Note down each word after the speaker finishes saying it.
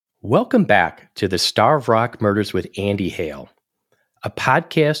Welcome back to the Starved Rock Murders with Andy Hale, a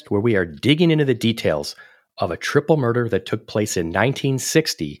podcast where we are digging into the details of a triple murder that took place in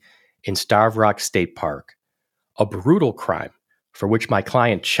 1960 in Starved Rock State Park, a brutal crime for which my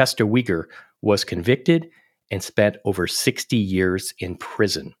client Chester Weger was convicted and spent over 60 years in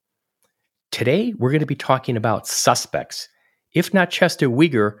prison. Today, we're going to be talking about suspects. If not Chester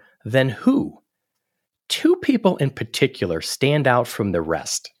Weger, then who? Two people in particular stand out from the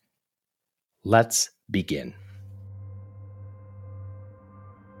rest. Let's begin.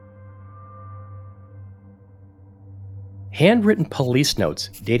 Handwritten police notes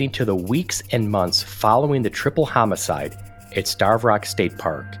dating to the weeks and months following the triple homicide at Starved Rock State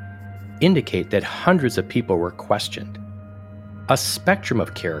Park indicate that hundreds of people were questioned. A spectrum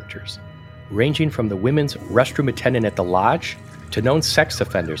of characters, ranging from the women's restroom attendant at the lodge to known sex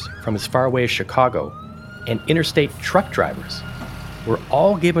offenders from as far away as Chicago and interstate truck drivers, were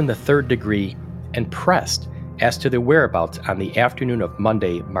all given the third degree and pressed as to their whereabouts on the afternoon of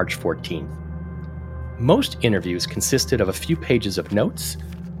Monday, March 14th. Most interviews consisted of a few pages of notes,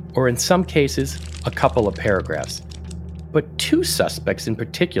 or in some cases, a couple of paragraphs. But two suspects in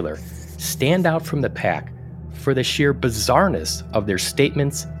particular stand out from the pack for the sheer bizarreness of their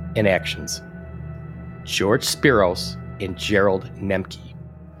statements and actions. George Spiros and Gerald Nemke.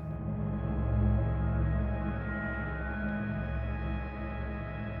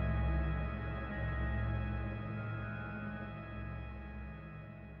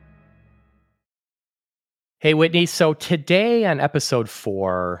 Hey, Whitney. So today on episode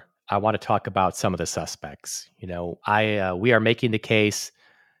 4, I want to talk about some of the suspects. We are making the case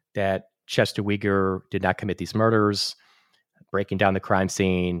that Chester Weger did not commit these murders, breaking down the crime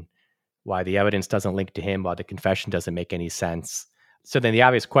scene, why the evidence doesn't link to him, why the confession doesn't make any sense. So then the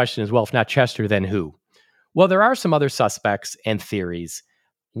obvious question is, well, if not Chester, then who? Well, there are some other suspects and theories.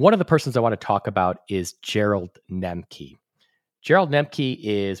 One of the persons I want to talk about is Gerald Nemke. Gerald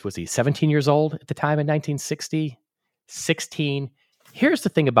Nemke was he 17 years old at the time in 1960? 16. Here's the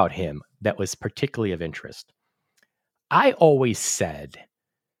thing about him that was particularly of interest. I always said,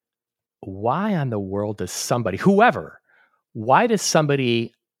 why on the world does why does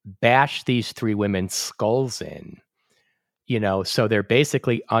somebody bash these three women's skulls in? So they're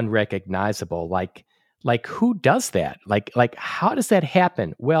basically unrecognizable. Like who does that? Like how does that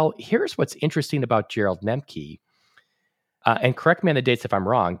happen? Well, here's what's interesting about Gerald Nemke. And correct me on the dates if I'm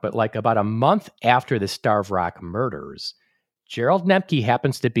wrong, but like about a month after the Starved Rock murders, Gerald Nemke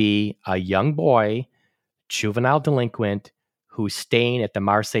happens to be a young boy, juvenile delinquent, who's staying at the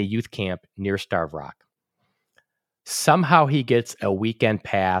Marseille youth camp near Starved Rock. Somehow he gets a weekend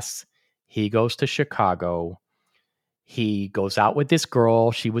pass. He goes to Chicago. He goes out with this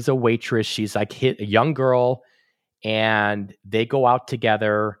girl. She was a waitress. She's like a young girl, and they go out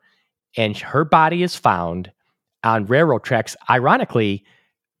together, and her body is found on railroad tracks, ironically,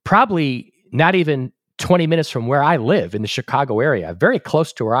 probably not even 20 minutes from where I live in the Chicago area, very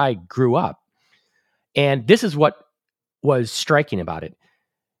close to where I grew up. And this is what was striking about it.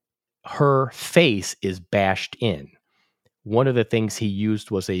 Her face is bashed in. One of the things he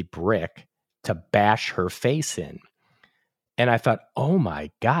used was a brick to bash her face in. And I thought, oh my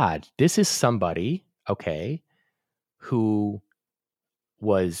God, this is somebody, who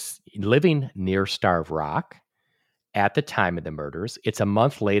was living near Starved Rock at the time of the murders. It's a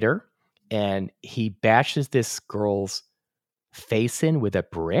month later, and he bashes this girl's face in with a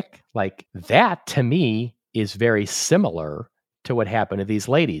brick. Like that, to me, is very similar to what happened to these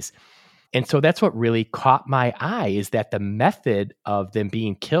ladies. And so that's what really caught my eye, is that the method of them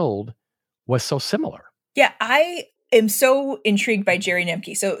being killed was so similar. Yeah, I am so intrigued by Jerry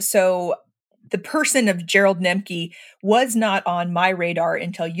Nemke. So the person of Gerald Nemke was not on my radar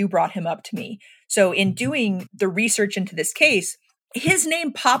until you brought him up to me. So in doing the research into this case, his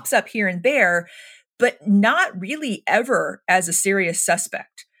name pops up here and there, but not really ever as a serious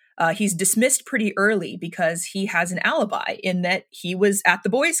suspect. He's dismissed pretty early because he has an alibi in that he was at the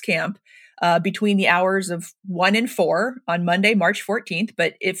boys' camp between the hours of 1 and 4 on Monday, March 14th.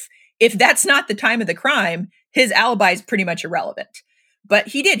 But if that's not the time of the crime, his alibi is pretty much irrelevant. But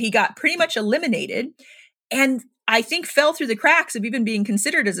he got pretty much eliminated, and I think fell through the cracks of even being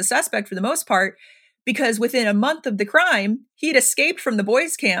considered as a suspect for the most part, because within a month of the crime, he had escaped from the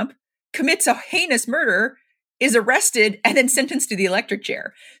boys' camp, commits a heinous murder, is arrested, and then sentenced to the electric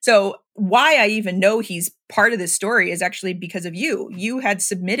chair. So why I even know he's part of this story is actually because of you. You had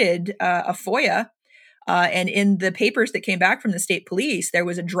submitted a FOIA, and in the papers that came back from the state police, there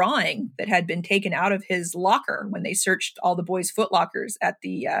was a drawing that had been taken out of his locker when they searched all the boys' foot lockers at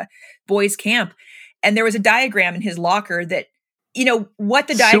the boys' camp. And there was a diagram in his locker that what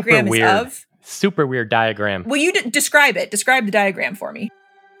the Super diagram is weird. of? Super weird diagram. Well, you describe it. Describe the diagram for me.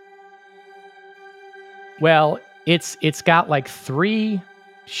 Well, it's got like three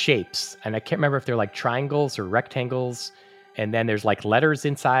shapes, and I can't remember if they're like triangles or rectangles. And then there's like letters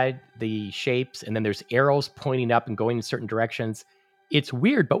inside the shapes, and then there's arrows pointing up and going in certain directions. It's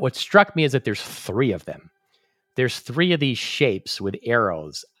weird, but what struck me is that there's three of them. There's three of these shapes with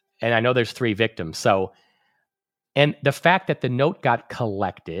arrows, and I know there's three victims. So, and the fact that the note got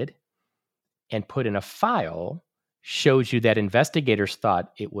collected and put in a file shows you that investigators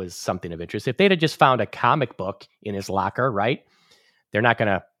thought it was something of interest. If they'd have just found a comic book in his locker, right? They're not going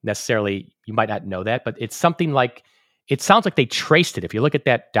to necessarily, you might not know that, but it's something like, it sounds like they traced it. If you look at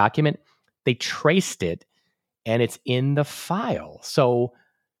that document, they traced it and it's in the file. So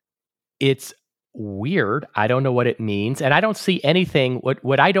it's weird. I don't know what it means. And I don't see anything,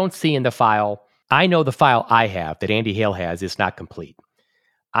 what I don't see in the file, I know the file I have that Andy Hale has is not complete.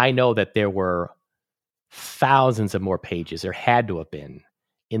 I know that there were thousands of more pages, there had to have been,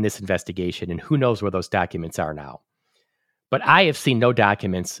 in this investigation, and who knows where those documents are now. But I have seen no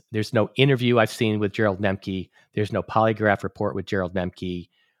documents. There's no interview I've seen with Gerald Nemke. There's no polygraph report with Gerald Nemke.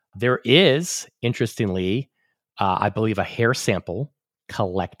 There is, interestingly, I believe a hair sample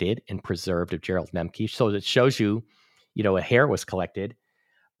collected and preserved of Gerald Nemke. So it shows you, a hair was collected.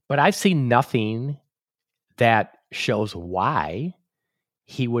 But I've seen nothing that shows why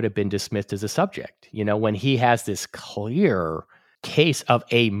he would have been dismissed as a subject. When he has this clear case of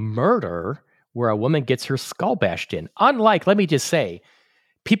a murder where a woman gets her skull bashed in. Unlike, let me just say,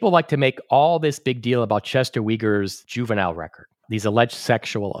 people like to make all this big deal about Chester Weger's juvenile record, these alleged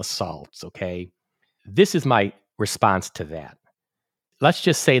sexual assaults, okay? This is my response to that. Let's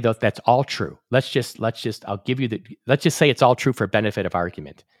just say that that's all true. Let's just say it's all true for benefit of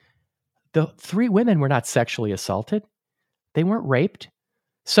argument. The three women were not sexually assaulted. They weren't raped.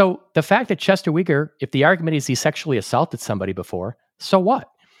 So the fact that Chester Weger, if the argument is he sexually assaulted somebody before, so what?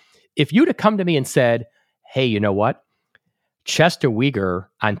 If you'd have come to me and said, hey, you know what? Chester Weger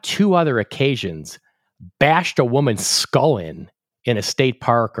on two other occasions bashed a woman's skull in a state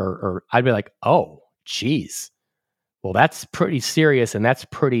park, or I'd be like, oh, geez. Well, that's pretty serious and that's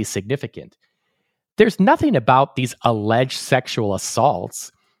pretty significant. There's nothing about these alleged sexual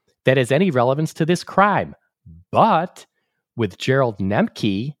assaults that has any relevance to this crime. But with Gerald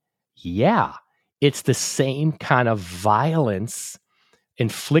Nemke, yeah, it's the same kind of violence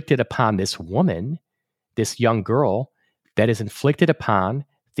inflicted upon this woman, this young girl, that is inflicted upon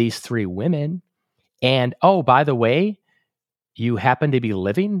these three women. And, oh, by the way, you happen to be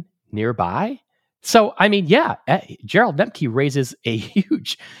living nearby? So, I mean, yeah, Gerald Nemke raises a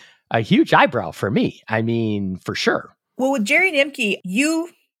huge eyebrow for me. I mean, for sure. Well, with Jerry Nemke, you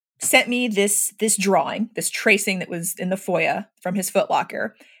sent me this drawing, this tracing that was in the FOIA from his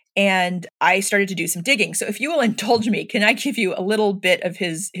footlocker, and I started to do some digging. So if you will indulge me, can I give you a little bit of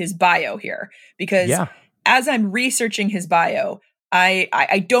his bio here? Because as I'm researching his bio,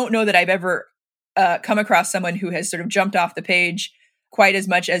 I don't know that I've ever come across someone who has sort of jumped off the page quite as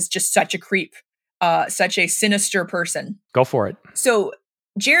much as just such a creep, such a sinister person. Go for it. So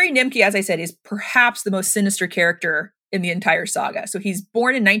Jerry Nemke, as I said, is perhaps the most sinister character in the entire saga. So he's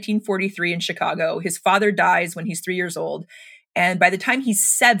born in 1943 in Chicago. His father dies when he's 3 years old. And by the time he's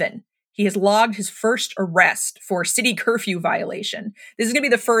 7, he has logged his first arrest for city curfew violation. This is going to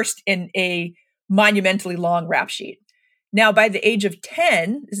be the first in a monumentally long rap sheet. Now, by the age of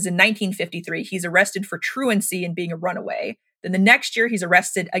 10, this is in 1953, he's arrested for truancy and being a runaway. Then the next year, he's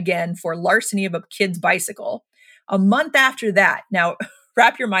arrested again for larceny of a kid's bicycle. A month after that, now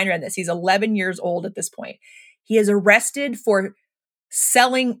wrap your mind around this, he's 11 years old at this point. He is arrested for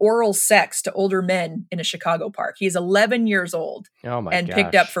selling oral sex to older men in a Chicago park. He is 11 years old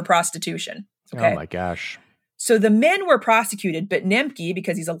picked up for prostitution. Okay? Oh my gosh. So the men were prosecuted, but Nemke,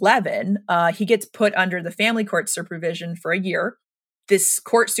 because he's 11, he gets put under the family court supervision for a year. This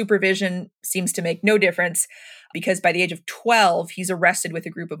court supervision seems to make no difference because by the age of 12, he's arrested with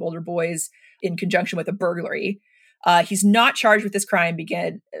a group of older boys in conjunction with a burglary. He's not charged with this crime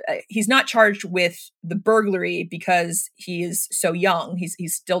he's not charged with the burglary because he is so young.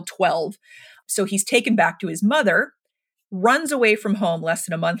 He's still 12. So he's taken back to his mother, runs away from home less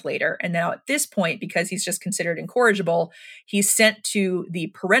than a month later. And now at this point, because he's just considered incorrigible, he's sent to the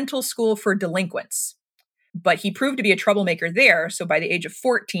parental school for delinquents. But he proved to be a troublemaker there. So by the age of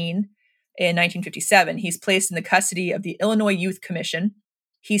 14 in 1957, he's placed in the custody of the Illinois Youth Commission.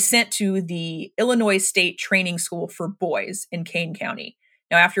 He's sent to the Illinois State Training School for Boys in Kane County.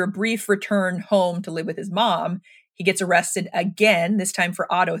 Now, after a brief return home to live with his mom, he gets arrested again, this time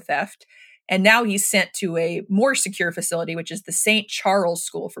for auto theft. And now he's sent to a more secure facility, which is the St. Charles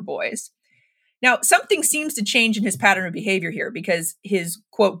School for Boys. Now, something seems to change in his pattern of behavior here because his,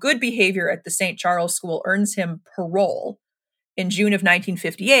 quote, good behavior at the St. Charles School earns him parole in June of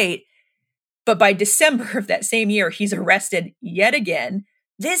 1958. But by December of that same year, he's arrested yet again,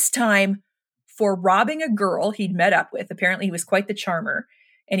 this time for robbing a girl he'd met up with. Apparently, he was quite the charmer.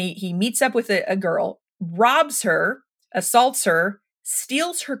 And he meets up with a girl, robs her, assaults her,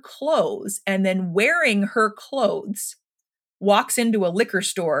 steals her clothes, and then wearing her clothes, walks into a liquor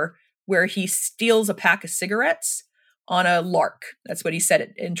store where he steals a pack of cigarettes on a lark. That's what he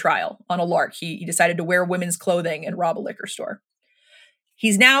said in trial, on a lark. He decided to wear women's clothing and rob a liquor store.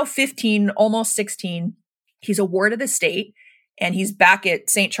 He's now 15, almost 16. He's a ward of the state, and he's back at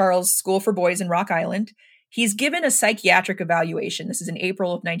St. Charles School for Boys in Rock Island. He's given a psychiatric evaluation. This is in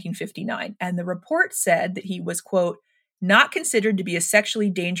April of 1959. And the report said that he was, quote, not considered to be a sexually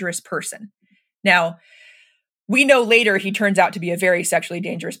dangerous person. Now, we know later he turns out to be a very sexually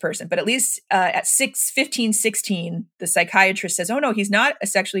dangerous person, but at least at 15, 16, the psychiatrist says, oh no, he's not a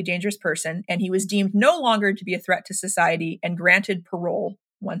sexually dangerous person. And he was deemed no longer to be a threat to society and granted parole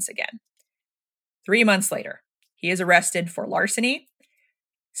once again. 3 months later, he is arrested for larceny,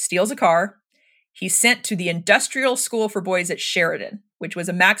 steals a car. He's sent to the Industrial School for Boys at Sheridan, which was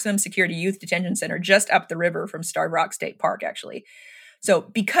a maximum security youth detention center just up the river from Starved Rock State Park, actually. So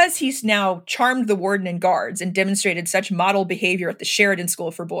because he's now charmed the warden and guards and demonstrated such model behavior at the Sheridan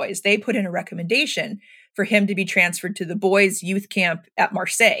School for Boys, they put in a recommendation for him to be transferred to the boys' youth camp at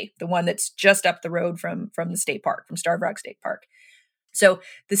Marseille, the one that's just up the road from the state park, from Starved Rock State Park. So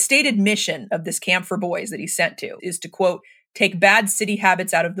the stated mission of this camp for boys that he's sent to is to, quote, take bad city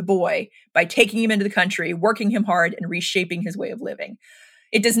habits out of the boy by taking him into the country, working him hard, and reshaping his way of living.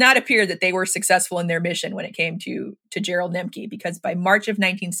 It does not appear that they were successful in their mission when it came to Gerald Nemke, because by March of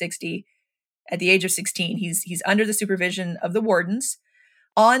 1960, at the age of 16, he's under the supervision of the wardens.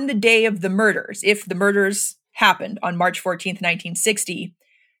 On the day of the murders, if the murders happened on March 14th, 1960,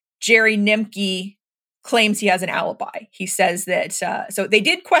 Jerry Nemke claims he has an alibi. He says that, so they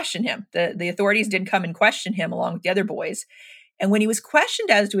did question him. The authorities did come and question him along with the other boys. And when he was questioned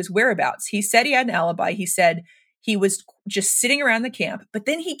as to his whereabouts, he said he had an alibi. He said he was just sitting around the camp. But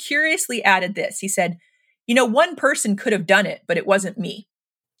then he curiously added this. He said, you know, one person could have done it, but it wasn't me.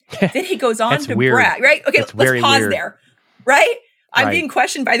 Then he goes on to brag, right? Okay, let's pause there, right? I'm being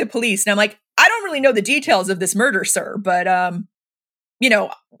questioned by the police. And I'm like, I don't really know the details of this murder, sir. But, you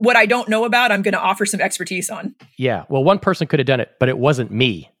know, what I don't know about, I'm going to offer some expertise on. Yeah. Well, one person could have done it, but it wasn't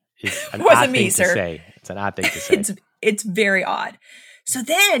me. It wasn't me, sir. To say. It's an odd thing to say. It's very odd. So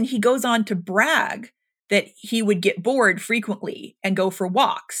then he goes on to brag that he would get bored frequently and go for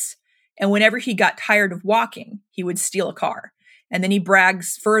walks. And whenever he got tired of walking, he would steal a car. And then he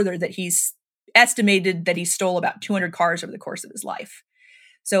brags further that he's estimated that he stole about 200 cars over the course of his life.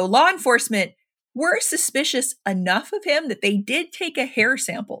 So law enforcement were suspicious enough of him that they did take a hair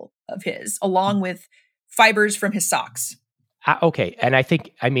sample of his along with fibers from his socks. Okay. And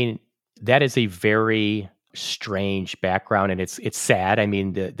I mean, that is a very strange background, and it's sad. I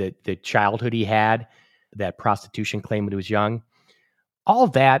mean, the childhood he had, that prostitution claim when he was young, all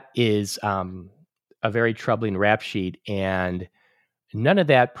that is a very troubling rap sheet. And none of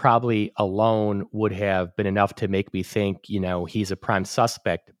that probably alone would have been enough to make me think, you know, he's a prime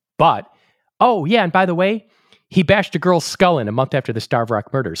suspect. But, oh yeah, and by the way, he bashed a girl's skull in a month after the Starved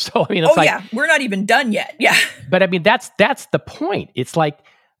Rock murders. So, I mean, it's yeah, we're not even done yet. Yeah. But I mean, that's the point. It's like,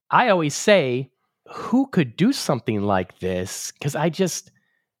 I always say, who could do something like this? Because I just,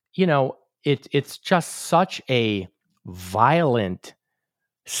 you know, it's just such a violent,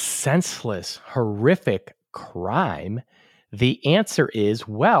 senseless, horrific crime. The answer is,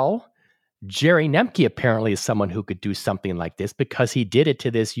 well, Jerry Nemke apparently is someone who could do something like this because he did it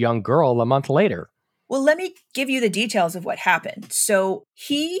to this young girl a month later. Well, let me give you the details of what happened. So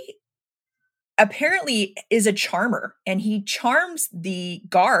he apparently is a charmer, and he charms the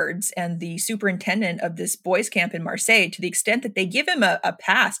guards and the superintendent of this boys' camp in Marseille to the extent that they give him a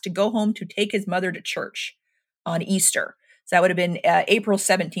pass to go home to take his mother to church on Easter. So that would have been April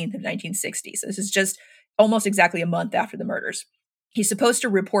 17th of 1960. So this is just almost exactly a month after the murders. He's supposed to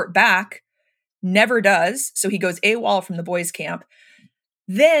report back, never does. So he goes AWOL from the boys' camp.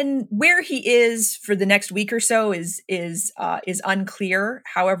 Then where he is for the next week or so is unclear.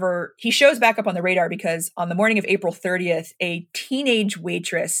 However, he shows back up on the radar because on the morning of April 30th, a teenage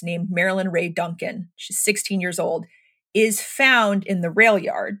waitress named Marilyn Ray Duncan, she's 16 years old, is found in the rail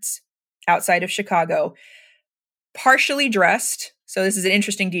yards outside of Chicago, partially dressed. So this is an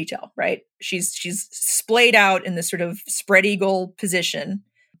interesting detail, right? She's splayed out in this sort of spread eagle position,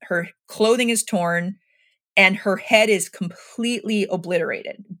 Her clothing is torn and her head is completely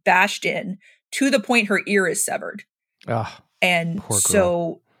obliterated, bashed in to the point her ear is severed. Oh, and poor girl.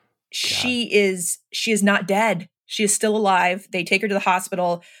 so she is not dead. She is still alive. They take her to the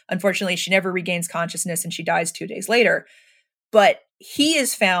hospital. Unfortunately, she never regains consciousness and she dies 2 days later. But he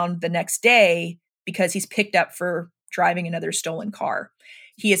is found the next day because he's picked up for driving another stolen car.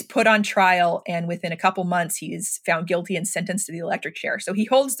 He is put on trial, and within a couple months, he is found guilty and sentenced to the electric chair. So he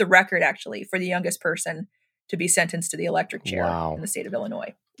holds the record, actually, for the youngest person to be sentenced to the electric chair in the state of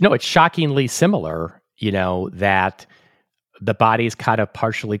Illinois. No, it's shockingly similar, that the body is kind of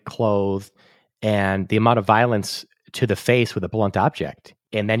partially clothed and the amount of violence to the face with a blunt object.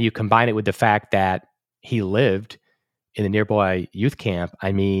 And then you combine it with the fact that he lived in the nearby youth camp.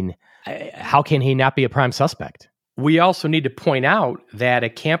 I mean, how can he not be a prime suspect? We also need to point out that a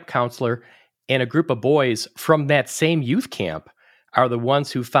camp counselor and a group of boys from that same youth camp are the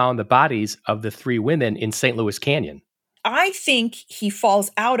ones who found the bodies of the 3 women in St. Louis Canyon. I think he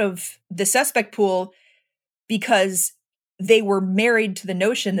falls out of the suspect pool because they were married to the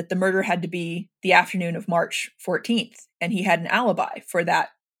notion that the murder had to be the afternoon of March 14th, and he had an alibi for that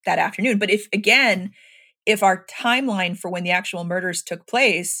afternoon. But if our timeline for when the actual murders took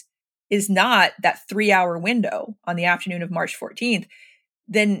place is not that 3-hour window on the afternoon of March 14th,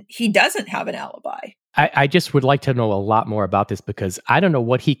 then he doesn't have an alibi. I just would like to know a lot more about this because I don't know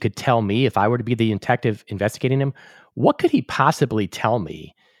what he could tell me if I were to be the detective investigating him. What could he possibly tell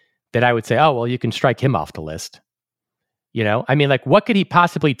me that I would say, oh, well, you can strike him off the list? I mean, like, what could he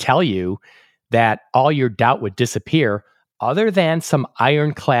possibly tell you that all your doubt would disappear other than some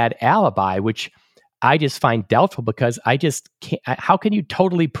ironclad alibi, which I just find doubtful because I just can't. How can you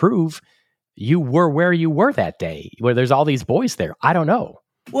totally prove you were where you were that day, where there's all these boys there? I don't know.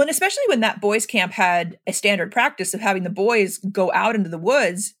 Well, and especially when that boys' camp had a standard practice of having the boys go out into the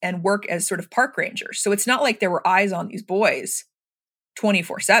woods and work as sort of park rangers. So it's not like there were eyes on these boys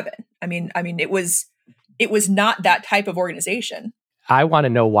 24/7. I mean, it was not that type of organization. I want to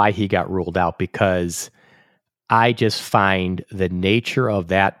know why he got ruled out because I just find the nature of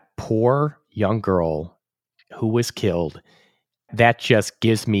that poor young girl who was killed, that just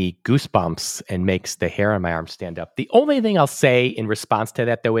gives me goosebumps and makes the hair on my arm stand up. The only thing I'll say in response to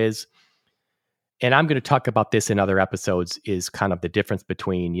that, though, is, and I'm going to talk about this in other episodes, is kind of the difference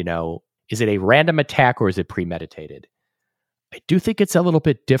between, is it a random attack or is it premeditated? I do think it's a little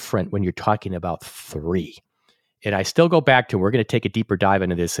bit different when you're talking about 3. And I still go back to, we're going to take a deeper dive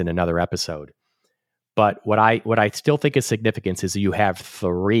into this in another episode. But what I still think is significant is you have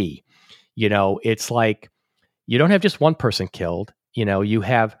 3. It's like, you don't have just one person killed, you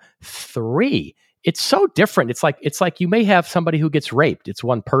have 3. It's so different. It's like you may have somebody who gets raped. It's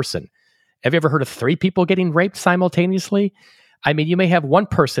one person. Have you ever heard of 3 people getting raped simultaneously? I mean, you may have one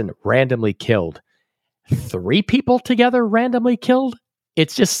person randomly killed. 3 people together randomly killed?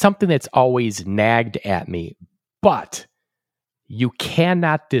 It's just something that's always nagged at me. But you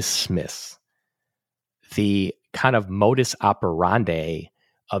cannot dismiss the kind of modus operandi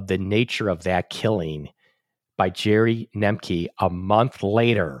of the nature of that killing by Jerry Nemke a month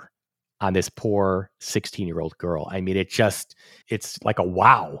later on this poor 16-year-old girl. I mean, it's like a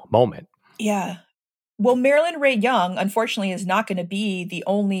wow moment. Yeah. Well, Marilyn Ray Young, unfortunately, is not going to be the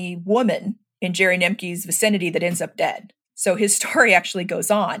only woman in Jerry Nemke's vicinity that ends up dead. So his story actually goes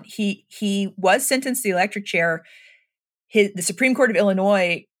on. He was sentenced to the electric chair. The Supreme Court of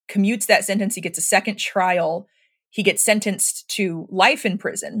Illinois commutes that sentence. He gets a second trial. He gets sentenced to life in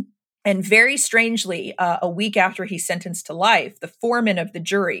prison. And very strangely, a week after he's sentenced to life, the foreman of the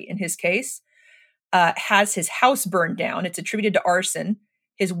jury in his case has his house burned down. It's attributed to arson.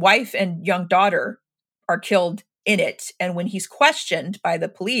 His wife and young daughter are killed in it. And when he's questioned by the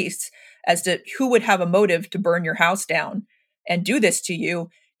police as to who would have a motive to burn your house down and do this to you,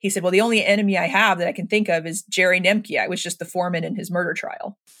 he said, well, the only enemy I have that I can think of is Jerry Nemke. I was just the foreman in his murder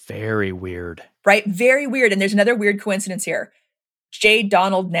trial. Very weird. Right? Very weird. And there's another weird coincidence here. J.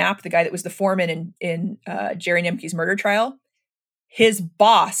 Donald Knapp, the guy that was the foreman in Jerry Nemke's murder trial, his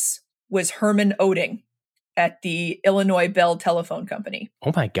boss was Herman Oding at the Illinois Bell Telephone Company.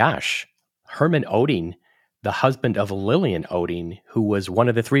 Oh my gosh. Herman Oding, the husband of Lillian Oding, who was one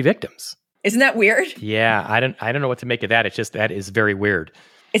of the 3 victims. Isn't that weird? Yeah, I don't know what to make of that. It's just, that is very weird.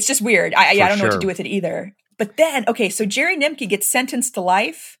 It's just weird. I don't know what to do with it either. But then, okay, so Jerry Nemke gets sentenced to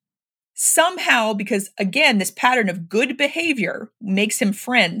life somehow because, again, this pattern of good behavior makes him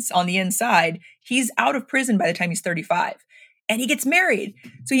friends on the inside. He's out of prison by the time he's 35. And he gets married.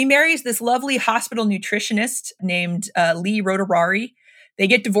 So he marries this lovely hospital nutritionist named Lee Roderari. They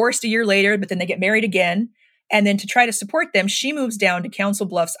get divorced a year later, but then they get married again. And then to try to support them, she moves down to Council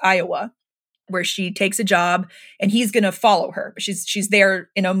Bluffs, Iowa, where she takes a job, and he's going to follow her. She's there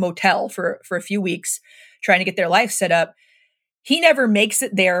in a motel for a few weeks trying to get their life set up. He never makes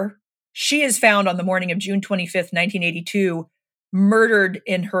it there. She is found on the morning of June 25th, 1982, murdered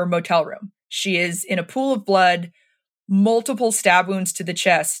in her motel room. She is in a pool of blood, multiple stab wounds to the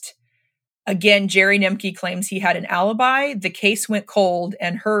chest. Again, Jerry Nemke claims he had an alibi. The case went cold,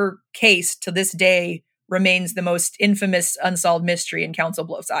 and her case to this day remains the most infamous unsolved mystery in Council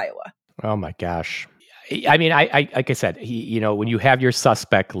Bluffs, Iowa. Oh my gosh. I mean, I like I said, when you have your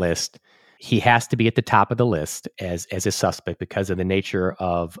suspect list, he has to be at the top of the list as a suspect because of the nature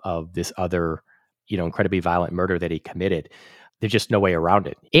of this other, incredibly violent murder that he committed. There's just no way around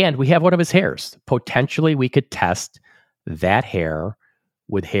it. And we have one of his hairs. Potentially, we could test that hair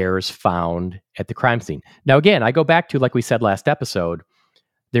with hairs found at the crime scene. Now, again, I go back to, like we said last episode,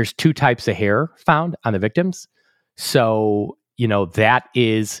 there's 2 types of hair found on the victims. So, that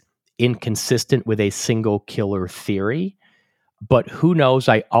is inconsistent with a single killer theory. But who knows?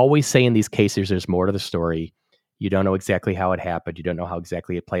 I always say in these cases, there's more to the story. You don't know exactly how it happened. You don't know how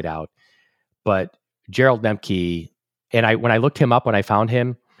exactly it played out. But Gerald Nemke, and when I looked him up, when I found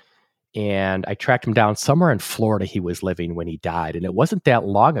him, and I tracked him down somewhere in Florida he was living when he died. And it wasn't that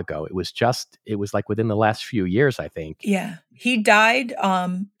long ago. It was like within the last few years, I think. Yeah. He died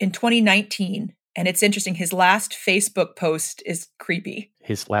in 2019. And it's interesting. His last Facebook post is creepy.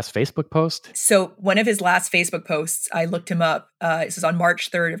 His last Facebook post? So one of his last Facebook posts, I looked him up. This is on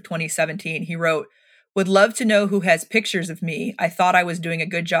March 3rd of 2017. He wrote, "Would love to know who has pictures of me. I thought I was doing a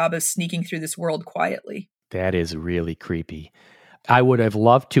good job of sneaking through this world quietly." That is really creepy. I would have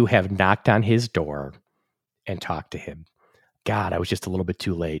loved to have knocked on his door and talked to him. God, I was just a little bit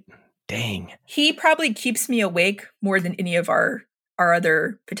too late. Dang. He probably keeps me awake more than any of our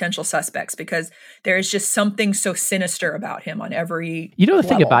other potential suspects because there is just something so sinister about him on every the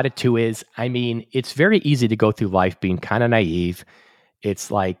thing about it too is, I mean, it's very easy to go through life being kind of naive. It's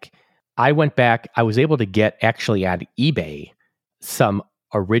like, I went back, I was able to get actually on eBay some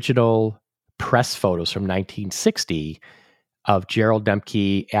original press photos from 1960 of Gerald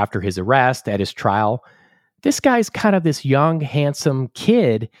Nemke after his arrest, at his trial. This guy's kind of this young, handsome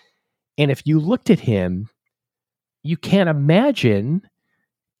kid. And if you looked at him, you can't imagine,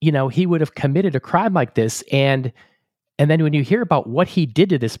 he would have committed a crime like this. And then when you hear about what he did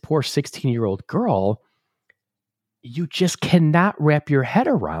to this poor 16-year-old girl, you just cannot wrap your head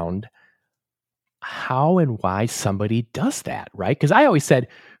around how and why somebody does that, right? Because I always said,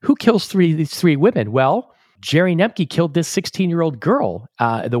 who kills these 3 women? Well, Jerry Nemke killed this 16-year-old girl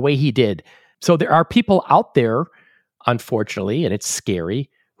the way he did. So there are people out there, unfortunately, and it's scary,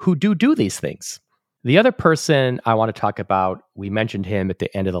 who do these things. The other person I want to talk about, we mentioned him at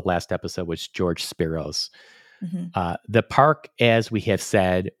the end of the last episode, was George Spiros. Mm-hmm. The park, as we have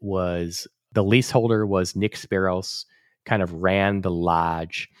said, the leaseholder was Nick Spiros, kind of ran the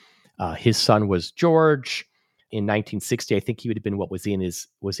lodge. His son was George. In 1960, I think he would have been, was he in his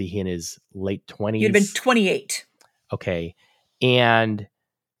late 20s? He would have been 28. Okay. And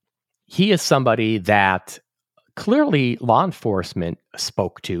he is somebody that clearly law enforcement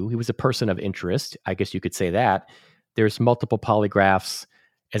spoke to. He was a person of interest. I guess you could say that. There's multiple polygraphs.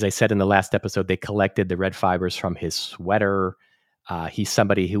 As I said in the last episode, they collected the red fibers from his sweater. He's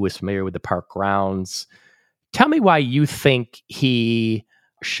somebody who was familiar with the park grounds. Tell me why you think he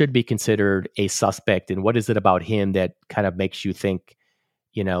should be considered a suspect, and what is it about him that kind of makes you think,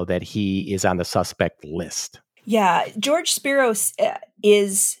 that he is on the suspect list? Yeah, George Spiros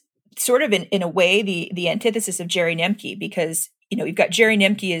is sort of in a way the antithesis of Jerry Nemke, because you've got Jerry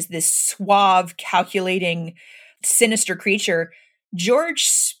Nemke as this suave, calculating, sinister creature. George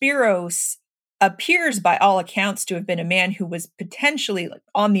Spiros appears by all accounts to have been a man who was potentially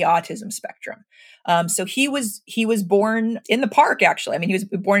on the autism spectrum. So he was born in the park, actually. I mean, he was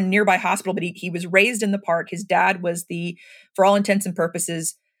born in a nearby hospital, but he was raised in the park. His dad was for all intents and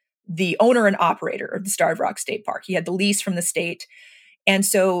purposes, the owner and operator of the Starved Rock State Park. He had the lease from the state. And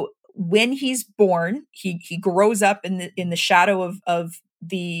so when he's born, he grows up in the shadow of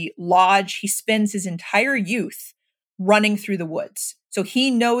the lodge. He spends his entire youth running through the woods. So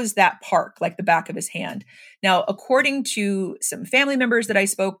he knows that park like the back of his hand. Now, according to some family members that I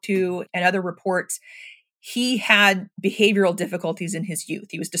spoke to and other reports, he had behavioral difficulties in his youth.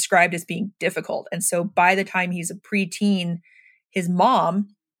 He was described as being difficult. And so by the time he's a preteen, his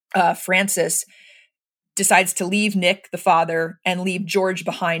mom, Frances, decides to leave Nick, the father, and leave George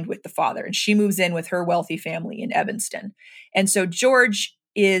behind with the father. And she moves in with her wealthy family in Evanston. And so George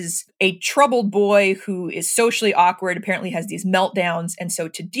is a troubled boy who is socially awkward, apparently has these meltdowns. And so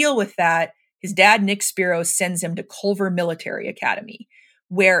to deal with that, his dad, Nick Spiros, sends him to Culver Military Academy,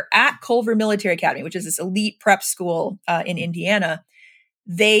 where at Culver Military Academy, which is this elite prep school in Indiana,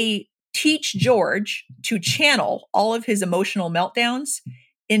 they teach George to channel all of his emotional meltdowns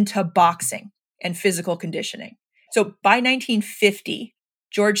into boxing and physical conditioning. So by 1950,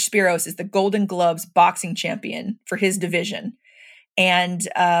 George Spiros is the Golden Gloves boxing champion for his division. And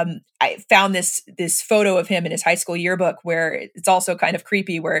I found this photo of him in his high school yearbook where it's also kind of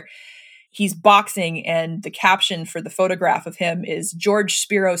creepy, where he's boxing and the caption for the photograph of him is George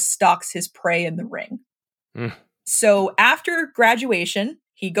Spiros stalks his prey in the ring. So after graduation,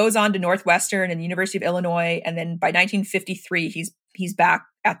 he goes on to Northwestern and the University of Illinois. And then by 1953, he's back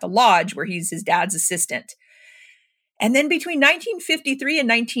at the lodge where he's his dad's assistant. And then between 1953 and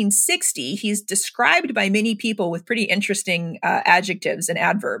 1960, he's described by many people with pretty interesting adjectives and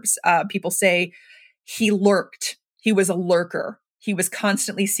adverbs. People say he lurked. He was a lurker. He was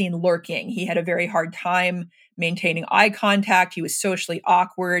constantly seen lurking. He had a very hard time maintaining eye contact. He was socially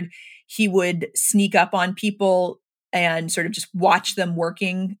awkward. He would sneak up on people and sort of just watch them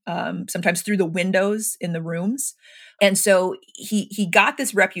working, sometimes through the windows in the rooms. And so he got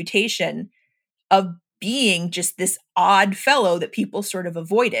this reputation of being just this odd fellow that people sort of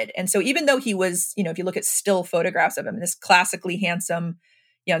avoided. And so even though he was, if you look at still photographs of him, this classically handsome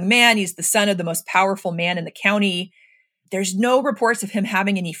young man, he's the son of the most powerful man in the county. There's no reports of him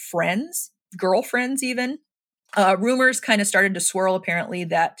having any friends, girlfriends even. Rumors kind of started to swirl apparently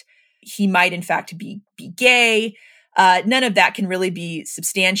that he might in fact be gay. None of that can really be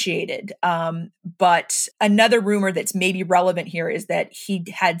substantiated. But another rumor that's maybe relevant here is that he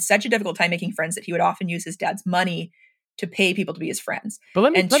had such a difficult time making friends that he would often use his dad's money to pay people to be his friends. But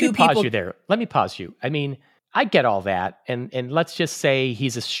let me pause you there. Let me pause you. I mean, I get all that. And let's just say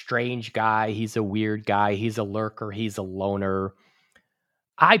he's a strange guy. He's a weird guy. He's a lurker. He's a loner.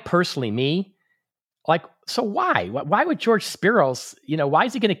 I personally, so why? Why would George Spiros, why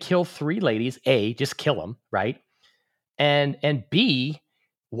is he going to kill 3 ladies? A, just kill them, right? And B,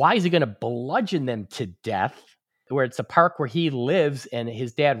 why is he going to bludgeon them to death where it's a park where he lives and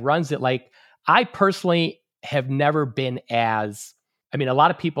his dad runs it? I personally have never been a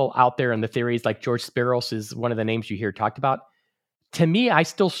lot of people out there in the theories, like George Spiros is one of the names you hear talked about. To me, I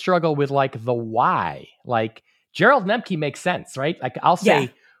still struggle with the why. Gerald Nemke makes sense, right? I'll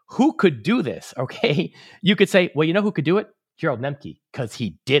say, who could do this? Okay. You could say, well, who could do it? Gerald Nemke, because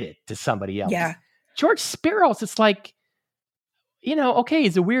he did it to somebody else. Yeah. George Spiros, it's okay,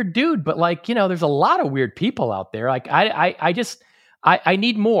 he's a weird dude, but there's a lot of weird people out there. I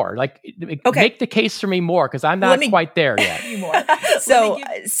need more. Make the case for me more, because I'm not quite there yet. More.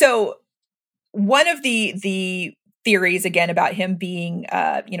 So one of the theories again about him being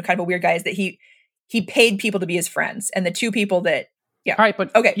kind of a weird guy is that he paid people to be his friends, and the 2 people that all right,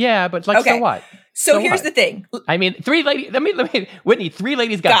 but so what? So here's the thing. I mean, 3 ladies. Let me, Whitney. 3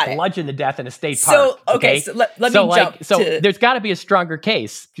 ladies got bludgeoned to death in a state park. So let me jump. So there's got to be a stronger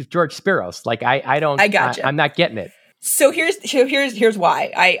case, George Spiros. I don't. I gotcha. I'm not getting it. So here's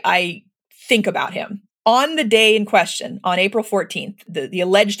why I think about him. On the day in question, on April 14th, the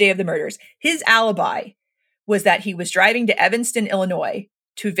alleged day of the murders, his alibi was that he was driving to Evanston, Illinois,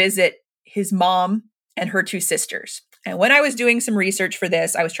 to visit his mom and her 2 sisters. And when I was doing some research for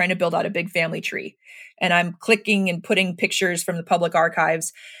this, I was trying to build out a big family tree. And I'm clicking and putting pictures from the public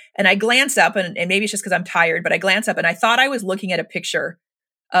archives. And I glance up, and maybe it's just because I'm tired, but I glance up and I thought I was looking at a picture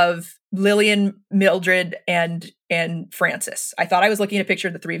of Lillian, Mildred, and Frances. I thought I was looking at a picture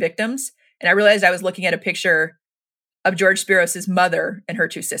of the 3 victims. And I realized I was looking at a picture of George Spiros' mother and her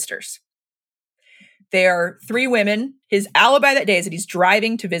 2 sisters. They are 3 women. His alibi that day is that he's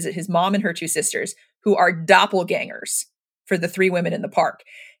driving to visit his mom and her 2 sisters, who are doppelgangers for the 3 women in the park.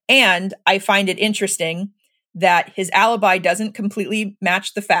 And I find it interesting that his alibi doesn't completely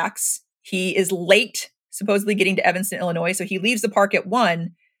match the facts. He is late, supposedly getting to Evanston, Illinois. So he leaves the park at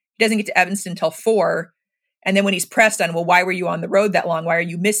 1. He doesn't get to Evanston until 4. And then when he's pressed on, well, why were you on the road that long? Why are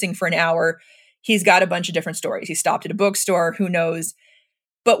you missing for an hour? He's got a bunch of different stories. He stopped at a bookstore, who knows?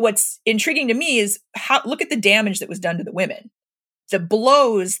 But what's intriguing to me is look at the damage that was done to the women. The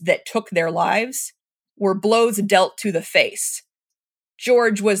blows that took their lives were blows dealt to the face.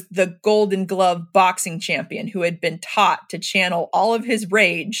 George was the Golden Glove boxing champion who had been taught to channel all of his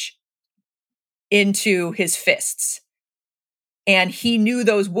rage into his fists. And he knew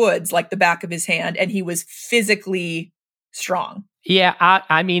those woods like the back of his hand, and he was physically strong. Yeah,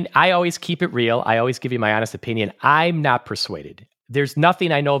 I always keep it real. I always give you my honest opinion. I'm not persuaded. There's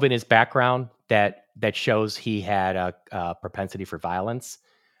nothing I know of in his background that shows he had a propensity for violence.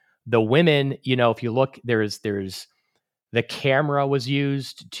 The women, if you look, there's The camera was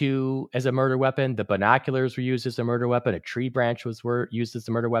used as a murder weapon. The binoculars were used as a murder weapon. A tree branch were used as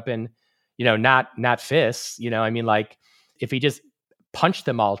a murder weapon. Not fists. I mean, like, if he just punched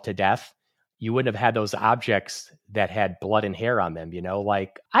them all to death, you wouldn't have had those objects that had blood and hair on them.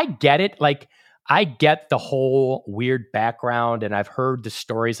 Like, I get it. Like, I get the whole weird background, and I've heard the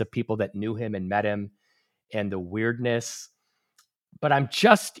stories of people that knew him and met him and the weirdness. But I'm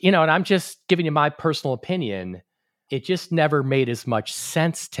just, and I'm just giving you my personal opinion. It just never made as much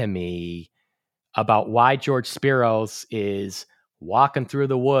sense to me about why George Spiros is walking through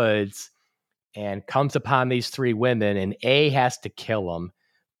the woods and comes upon these three women, and A, has to kill them,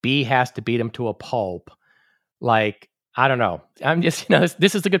 B, has to beat them to a pulp. Like, I don't know. I'm just,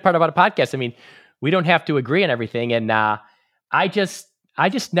 this is the good part about a podcast. I mean, we don't have to agree on everything. And I just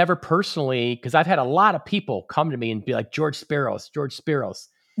never personally, because I've had a lot of people come to me and be like, George Spiros.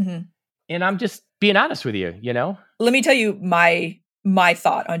 Mm-hmm. And I'm just being honest with you, Let me tell you my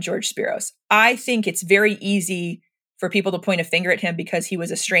thought on George Spiros. I think it's very easy for people to point a finger at him because he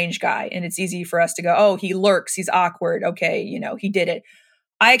was a strange guy. And it's easy for us to go, oh, he lurks, he's awkward. Okay, he did it.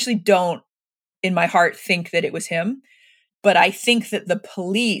 I actually don't, in my heart, think that it was him. But I think that the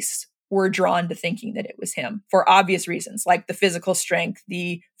police were drawn to thinking that it was him for obvious reasons, like the physical strength,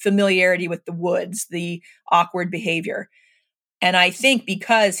 the familiarity with the woods, the awkward behavior. And I think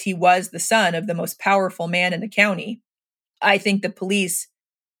because he was the son of the most powerful man in the county, I think the police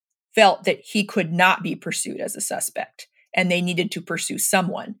felt that he could not be pursued as a suspect and they needed to pursue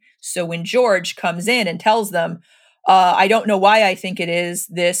someone. So when George comes in and tells them, I don't know why I think it is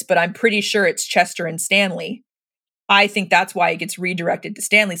this, but I'm pretty sure it's Chester and Stanley. I think that's why it gets redirected to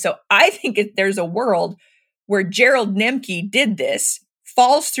Stanley. So I think there's a world where Gerald Nemke did this,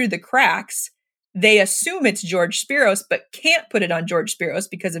 falls through the cracks. They assume it's George Spiros, but can't put it on George Spiros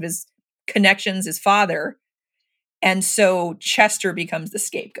because of his connections, his father. And so Chester becomes the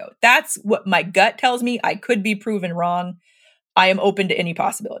scapegoat. That's what my gut tells me. I could be proven wrong. I am open to any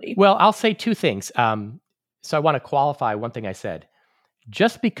possibility. Well, I'll say two things. So I want to qualify one thing I said.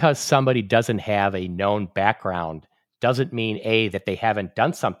 Just because somebody doesn't have a known background doesn't mean, A, that they haven't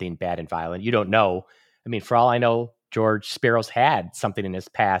done something bad and violent. You don't know. I mean, for all I know, George Spiros had something in his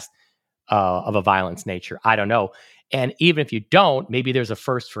past of a violence nature. I don't know. And even if you don't, maybe there's a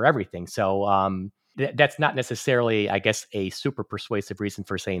first for everything. So that's not necessarily, I guess, a super persuasive reason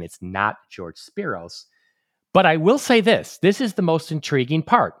for saying it's not George Spiros. But I will say this. This is the most intriguing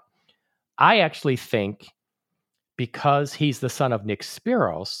part. I actually think because he's the son of Nick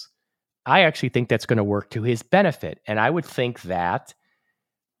Spiros, I actually think that's going to work to his benefit. And I would think that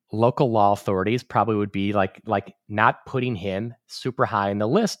local law authorities probably would be like not putting him super high in the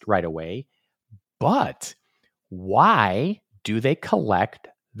list right away. But why do they collect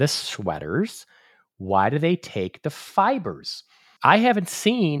the sweaters? Why do they take the fibers? I haven't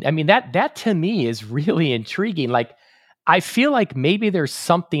seen, I mean, that to me is really intriguing. Like, I feel like maybe there's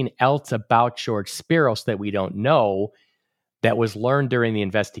something else about George Spiros that we don't know that was learned during the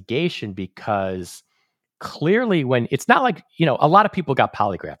investigation, because clearly when it's not like, a lot of people got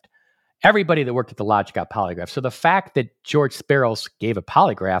polygraphed. Everybody that worked at the lodge got polygraphed. So the fact that George Spiros gave a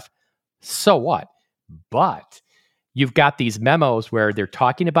polygraph, so what? But you've got these memos where they're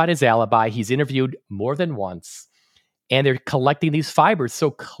talking about his alibi. He's interviewed more than once, and they're collecting these fibers.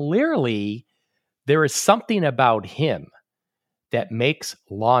 So clearly there is something about him that makes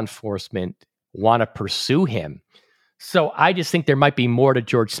law enforcement want to pursue him. So I just think there might be more to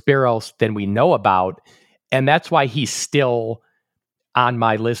George Spiros than we know about. And that's why he's still on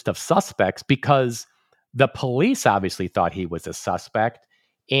my list of suspects, because the police obviously thought he was a suspect.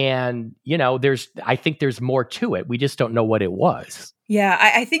 And, I think there's more to it. We just don't know what it was. Yeah,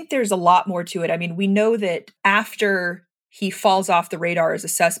 I think there's a lot more to it. I mean, we know that after he falls off the radar as a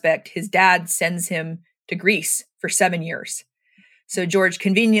suspect, his dad sends him to Greece for 7 years. So George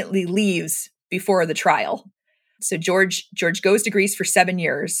conveniently leaves before the trial. So George goes to Greece for 7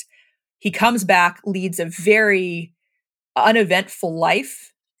 years. He comes back, leads a very uneventful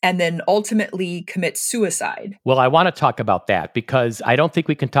life, and then ultimately commits suicide. Well, I want to talk about that because I don't think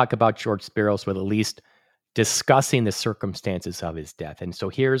we can talk about George Spiros without at least discussing the circumstances of his death. And so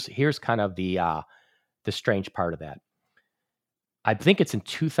here's kind of the strange part of that. I think it's in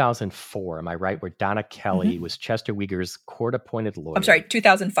 2004, am I right, where Donna Kelly was Chester Weger's court-appointed lawyer. I'm sorry,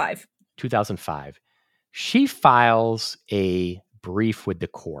 2005. 2005. She files a brief with the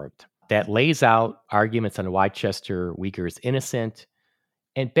court that lays out arguments on why Chester Weger is innocent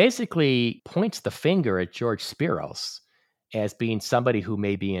and basically points the finger at George Spiros as being somebody who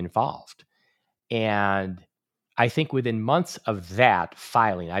may be involved. And I think within months of that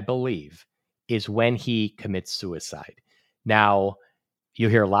filing, I believe, is when he commits suicide. Now, you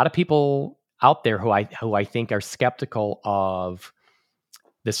hear a lot of people out there who I think are skeptical of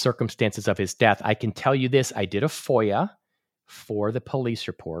the circumstances of his death. I can tell you this, I did a FOIA for the police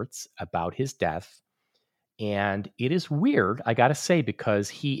reports about his death. And it is weird, I got to say, because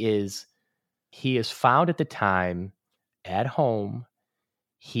he is found at the time at home.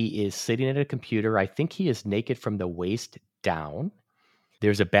 He is sitting at a computer. I think he is naked from the waist down.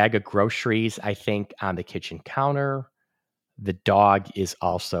 There's a bag of groceries, I think, on the kitchen counter. The dog is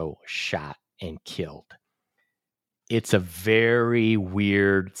also shot and killed. It's a very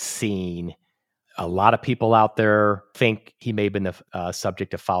weird scene. A lot of people out there think he may have been the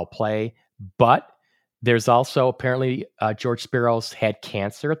subject of foul play, but there's also apparently George Spiros had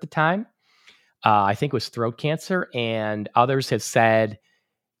cancer at the time. I think it was throat cancer, and others have said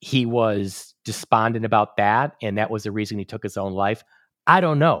he was despondent about that, and that was the reason he took his own life. I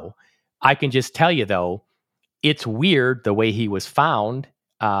don't know. I can just tell you, though, it's weird the way he was found.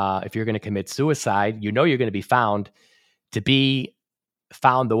 If you're going to commit suicide, you know you're going to be found. To be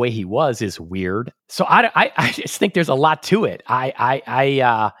found the way he was is weird. So I just think there's a lot to it.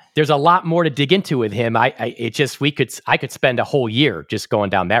 There's a lot more to dig into with him. I could spend a whole year just going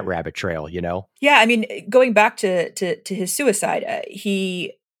down that rabbit trail, you know? Yeah. I mean, going back to his suicide,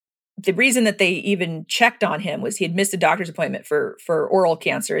 the reason that they even checked on him was he had missed a doctor's appointment for oral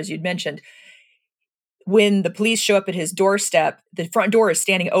cancer, as you'd mentioned. When the police show up at his doorstep, the front door is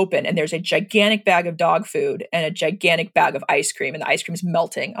standing open and there's a gigantic bag of dog food and a gigantic bag of ice cream, and the ice cream is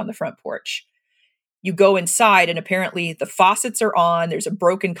melting on the front porch. You go inside and apparently the faucets are on. There's a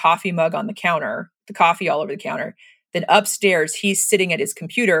broken coffee mug on the counter, the coffee all over the counter. Then upstairs, he's sitting at his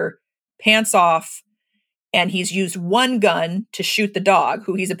computer, pants off, and he's used one gun to shoot the dog,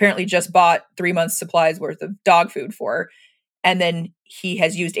 who he's apparently just bought 3 months' supplies worth of dog food for. And then he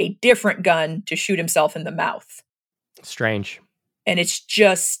has used a different gun to shoot himself in the mouth. Strange. And it's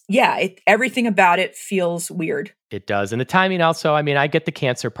just, everything about it feels weird. It does. And the timing also, I mean, I get the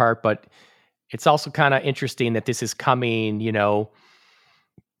cancer part, but it's also kind of interesting that this is coming, you know,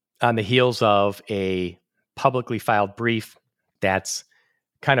 on the heels of a publicly filed brief that's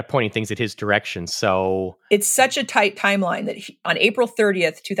kind of pointing things at his direction. So it's such a tight timeline that on April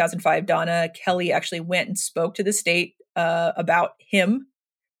 30th, 2005, Donna Kelly actually went and spoke to the state about him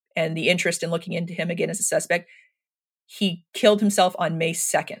and the interest in looking into him again as a suspect. He killed himself on May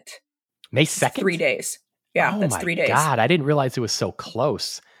 2nd. May 2nd? 3 days. Yeah, that's 3 days. God, I didn't realize it was so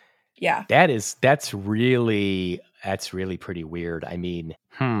close. Yeah. That's really pretty weird. I mean,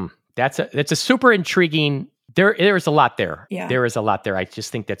 that's a super intriguing. There is a lot there. Yeah. There is a lot there. I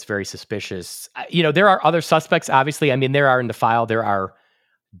just think that's very suspicious. You know, there are other suspects, obviously. I mean, there are in the file, there are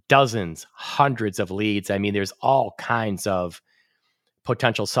dozens, hundreds of leads. I mean, there's all kinds of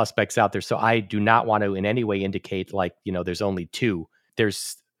potential suspects out there. So I do not want to in any way indicate like, you know, there's only two.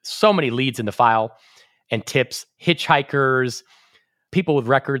 There's so many leads in the file and tips, hitchhikers, people with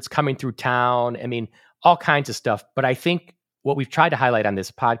records coming through town. I mean, all kinds of stuff. But I think what we've tried to highlight on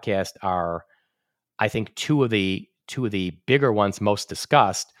this podcast are, I think, two of the bigger ones most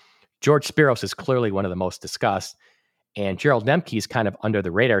discussed. George Spiros is clearly one of the most discussed. And Gerald Nemke is kind of under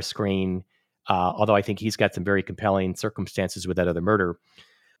the radar screen, although I think he's got some very compelling circumstances with that other murder.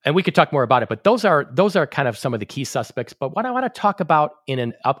 And we could talk more about it, but those are kind of some of the key suspects. But what I want to talk about in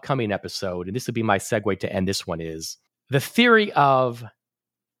an upcoming episode, and this would be my segue to end this one, is the theory of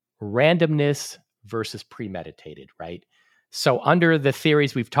randomness versus premeditated, right? So under the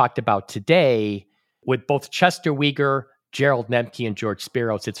theories we've talked about today, with both Chester Weger, Gerald Nemke, and George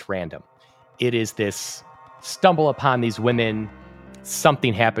Spiros, it's random. It is this stumble upon these women,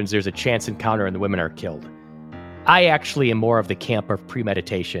 something happens, there's a chance encounter, and the women are killed. I actually am more of the camp of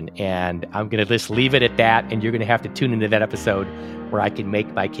premeditation, and I'm going to just leave it at that, and you're going to have to tune into that episode where I can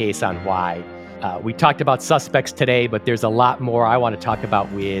make my case on why. We talked about suspects today, but there's a lot more I want to talk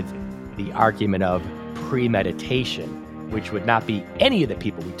about with the argument of premeditation, which would not be any of the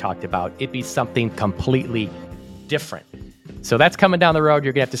people we talked about. It'd be something completely different. So that's coming down the road.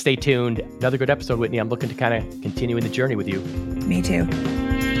 You're going to have to stay tuned. Another good episode, Whitney. I'm looking to kind of continue in the journey with you. Me too.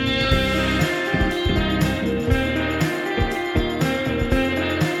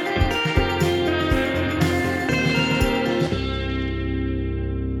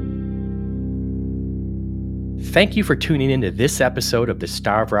 Thank you for tuning into this episode of the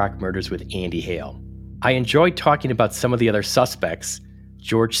Starved Rock Murders with Andy Hale. I enjoyed talking about some of the other suspects,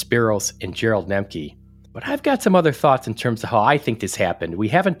 George Spiros and Gerald Nemke, but I've got some other thoughts in terms of how I think this happened. We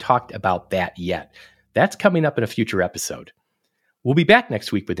haven't talked about that yet. That's coming up in a future episode. We'll be back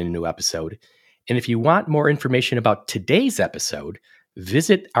next week with a new episode. And if you want more information about today's episode,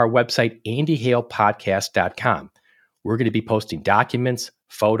 visit our website, andyhalepodcast.com, We're going to be posting documents,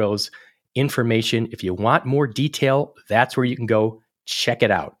 photos, information. If you want more detail, that's where you can go. Check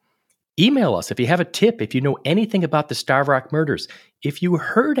it out. Email us if you have a tip, if you know anything about the Starved Rock murders, if you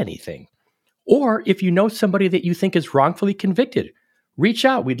heard anything, or if you know somebody that you think is wrongfully convicted. Reach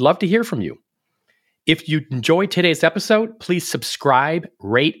out. We'd love to hear from you. If you enjoyed today's episode, please subscribe,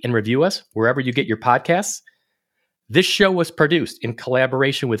 rate, and review us wherever you get your podcasts. This show was produced in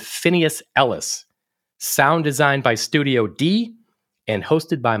collaboration with Phineas Ellis, sound designed by Studio D, and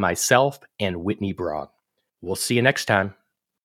hosted by myself and Whitney Braun. We'll see you next time.